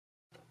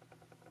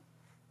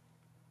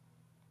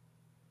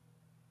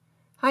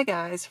Hi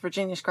guys,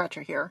 Virginia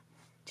Scratcher here.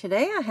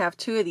 Today I have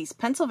two of these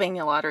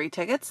Pennsylvania lottery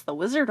tickets, The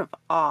Wizard of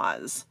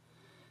Oz.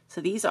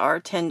 So these are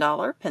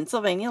 $10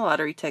 Pennsylvania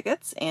lottery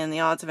tickets, and the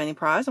odds of any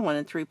prize are 1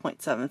 in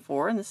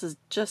 3.74, and this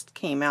just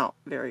came out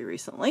very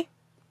recently.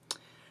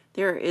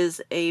 There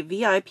is a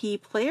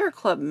VIP Player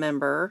Club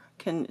member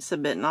can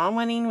submit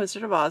non-winning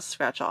Wizard of Oz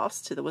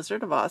scratch-offs to the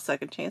Wizard of Oz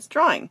Second Chance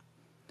Drawing.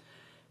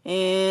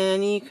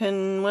 And you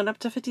can win up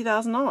to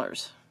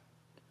 $50,000.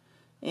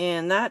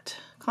 And that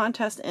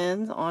contest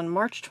ends on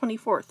March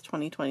 24th,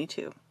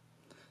 2022.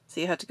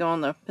 So you have to go on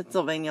the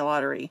Pennsylvania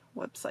Lottery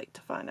website to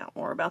find out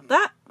more about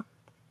that.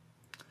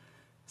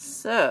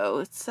 So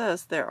it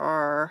says there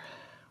are,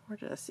 where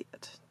did I see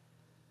it?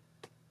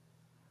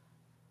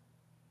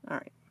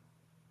 Alright.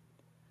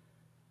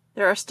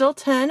 There are still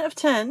 10 of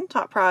 10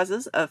 top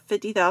prizes of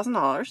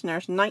 $50,000, and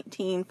there's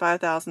 19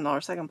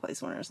 $5,000 second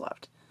place winners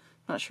left.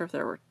 I'm not sure if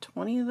there were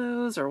 20 of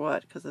those or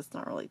what, because it's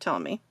not really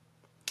telling me.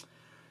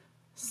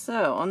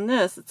 So on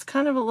this, it's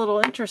kind of a little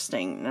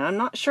interesting. Now, I'm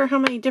not sure how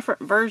many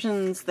different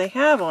versions they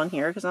have on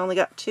here because I only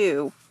got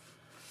two.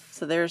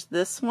 So there's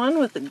this one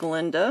with the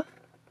Glinda,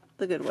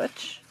 the Good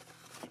Witch.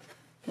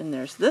 And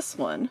there's this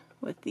one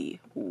with the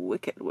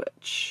Wicked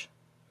Witch.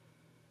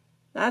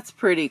 That's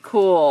pretty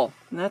cool.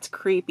 And that's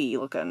creepy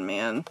looking,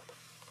 man.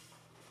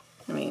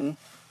 I mean,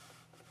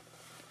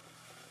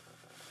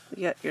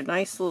 you got your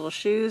nice little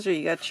shoes or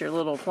you got your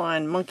little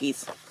flying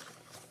monkeys.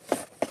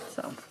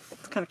 So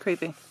it's kind of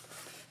creepy.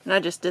 And I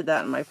just did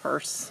that in my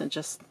purse. It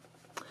just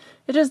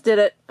did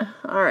it.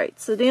 Alright,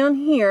 so down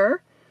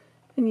here,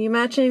 when you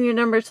match in your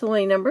number to the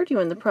winning number, do you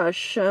win the prize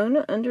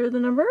shown under the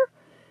number?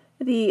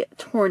 The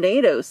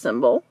tornado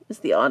symbol is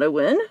the auto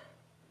win.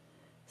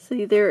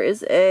 See, there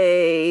is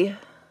a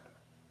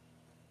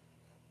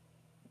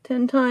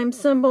 10 times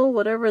symbol,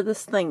 whatever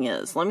this thing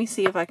is. Let me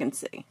see if I can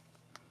see.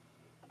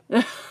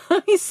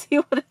 Let me see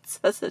what it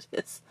says it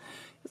is.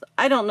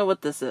 I don't know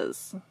what this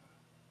is.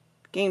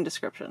 Game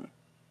description.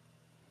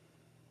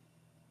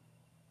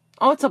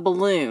 Oh, it's a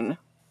balloon.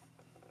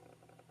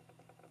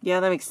 Yeah,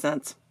 that makes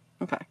sense.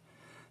 Okay.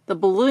 The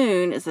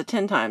balloon is a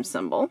 10 times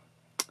symbol.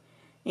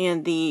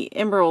 And the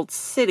Emerald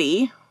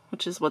City,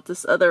 which is what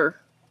this other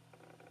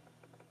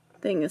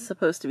thing is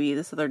supposed to be,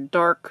 this other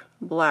dark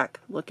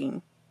black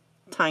looking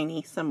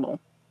tiny symbol,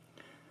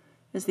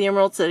 is the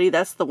Emerald City.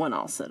 That's the Win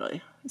All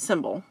City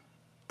symbol.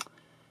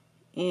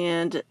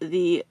 And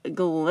the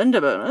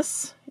Glinda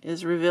bonus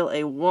is reveal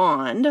a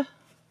wand.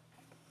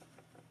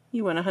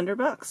 You win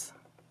 $100.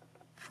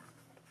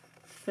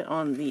 But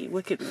on the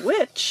Wicked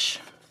Witch,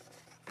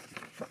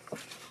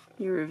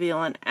 you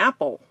reveal an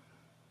apple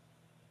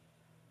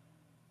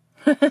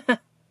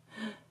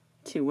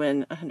to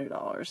win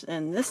 $100.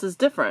 And this is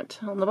different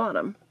on the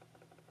bottom.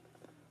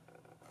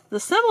 The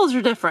symbols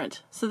are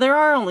different. So there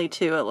are only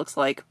two, it looks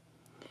like.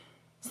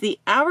 So the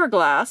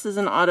hourglass is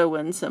an auto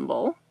win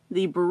symbol.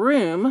 The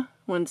broom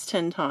wins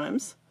 10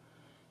 times.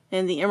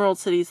 And the Emerald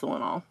City is the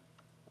win all.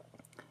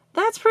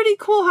 That's pretty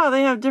cool how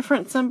they have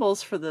different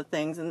symbols for the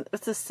things, and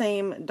it's the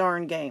same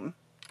darn game.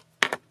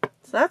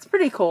 So that's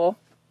pretty cool.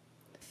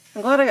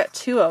 I'm glad I got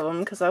two of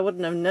them, because I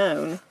wouldn't have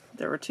known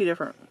there were two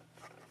different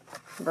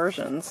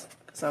versions,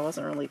 because I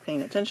wasn't really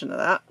paying attention to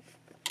that.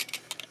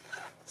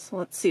 So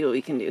let's see what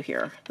we can do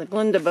here. The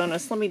Glinda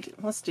bonus,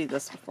 let's do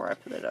this before I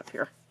put it up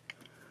here.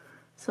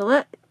 So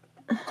let's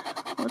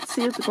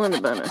see what the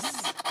Glinda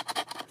bonus.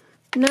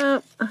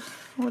 Nope.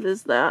 What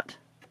is that?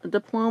 A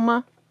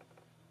diploma?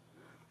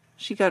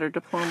 She got her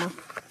diploma.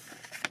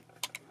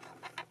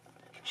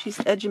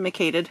 She's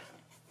educated.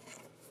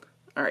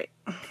 Alright.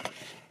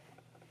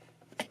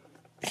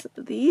 So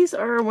these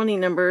are our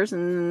winning numbers,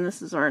 and then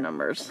this is our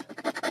numbers.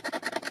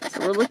 So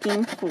we're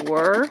looking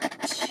for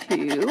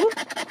 2,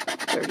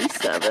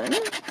 37,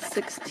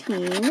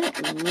 16,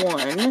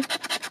 1,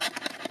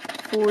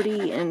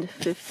 40, and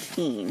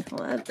 15.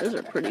 Well, those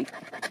are pretty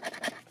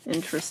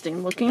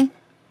interesting looking.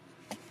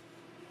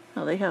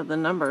 How they have the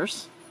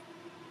numbers.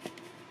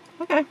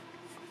 Okay.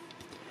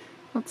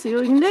 Let's see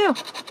what we can do.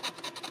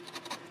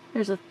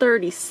 There's a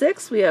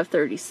 36. We have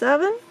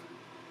 37.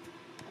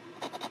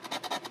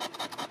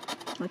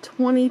 A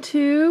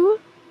 22.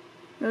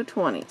 No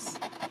 20s.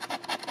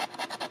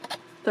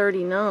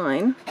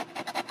 39.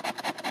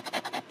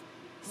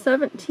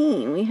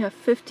 17. We have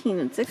 15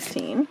 and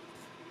 16.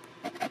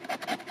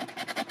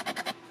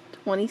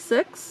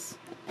 26.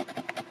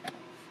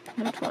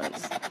 No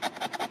 20s.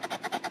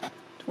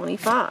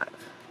 25.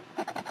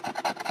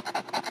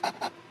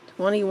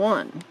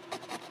 21.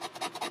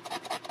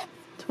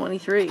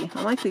 23.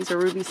 I like these are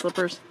ruby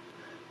slippers.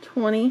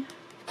 20.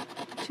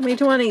 Too many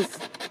 20s.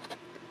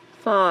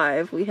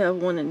 5. We have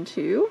 1 and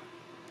 2.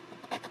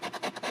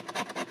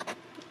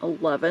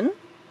 11.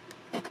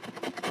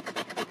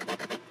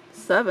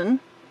 7.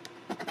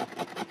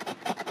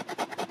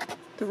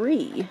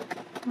 3.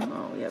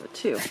 Oh, we have a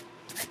 2.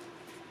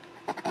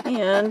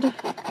 And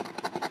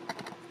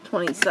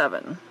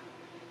 27.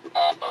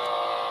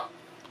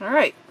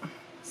 Alright.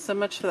 So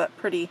much for that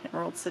pretty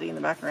Emerald City in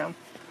the background.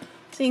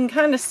 So you can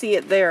kind of see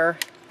it there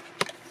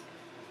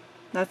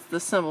That's the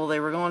symbol they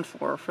were going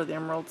for the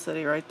Emerald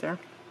City right there.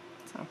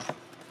 So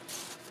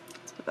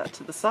let's put that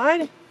to the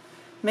side.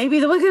 Maybe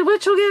the Wicked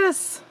Witch will get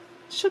us.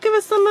 She'll give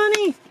us some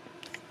money.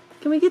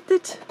 Can we get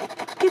it?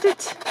 Get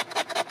it?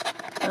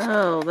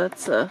 Oh,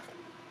 that's a...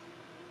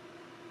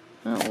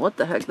 Oh, what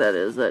the heck that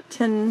is. That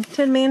Tin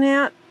Man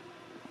hat?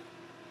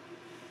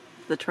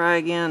 The try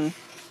again.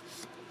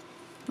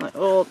 Like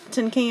old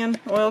tin can,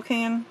 oil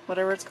can,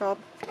 whatever it's called.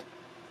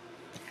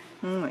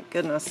 Oh my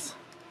goodness.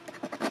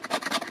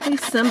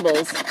 These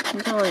symbols,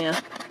 I'm telling you.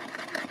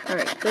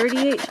 Alright,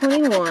 38,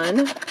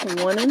 21,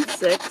 1 and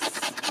 6,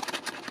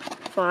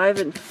 5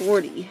 and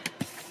 40.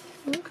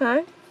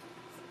 Okay.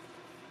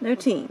 No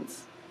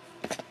teens.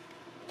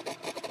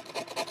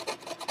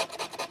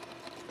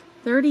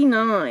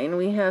 39,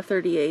 we have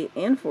 38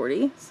 and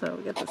 40, so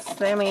we got the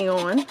Sammy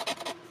on.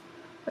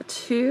 A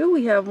 2,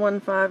 we have 1,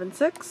 5, and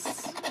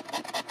 6.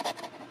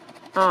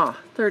 Ah,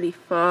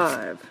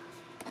 35.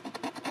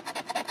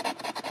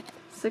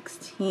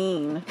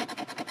 16.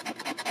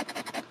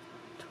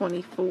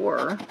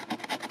 24.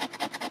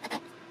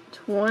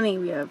 20,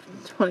 we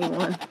have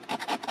 21.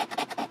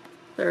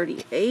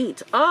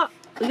 38. Ah,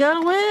 we got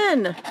a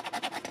win!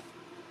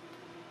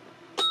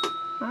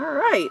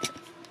 Alright.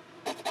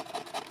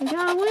 We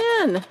got a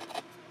win.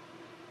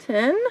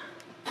 10.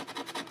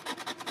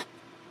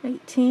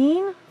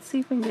 18. Let's see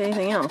if we can get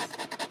anything else.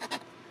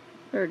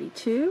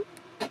 32.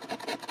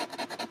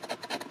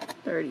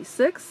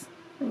 36.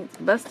 I think it's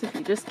best if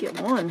you just get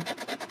one.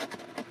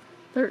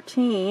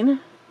 13.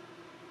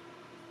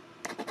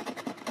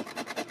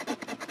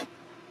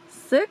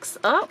 6.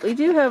 Oh, we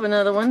do have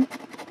another one.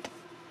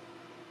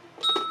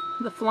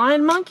 The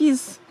Flying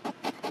Monkeys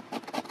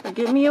are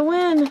getting me a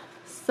win.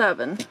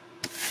 7.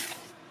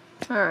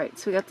 Alright,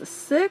 so we got the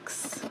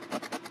 6.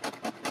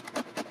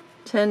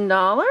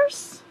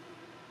 $10.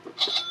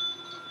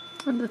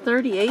 And the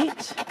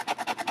 38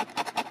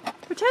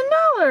 for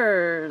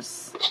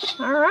 $10.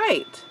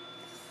 Alright.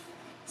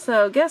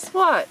 So guess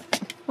what?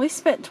 We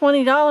spent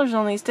 $20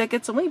 on these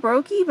tickets and we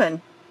broke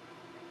even.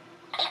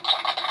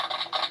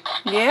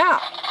 Yeah.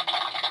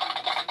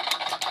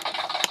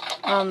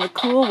 On the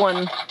cool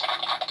one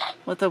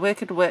with the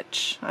Wicked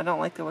Witch. I don't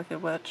like the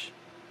Wicked Witch.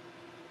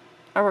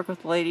 I work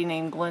with a lady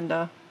named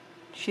Glinda.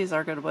 She's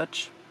our good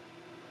witch.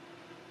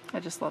 I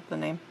just love the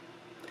name.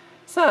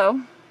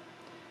 So,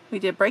 we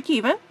did break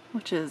even,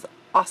 which is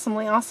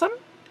awesomely awesome.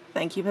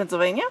 Thank you,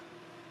 Pennsylvania.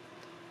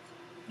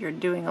 You're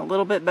doing a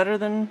little bit better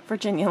than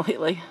Virginia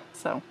lately.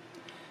 So,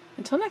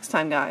 until next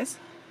time, guys,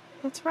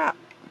 that's a wrap.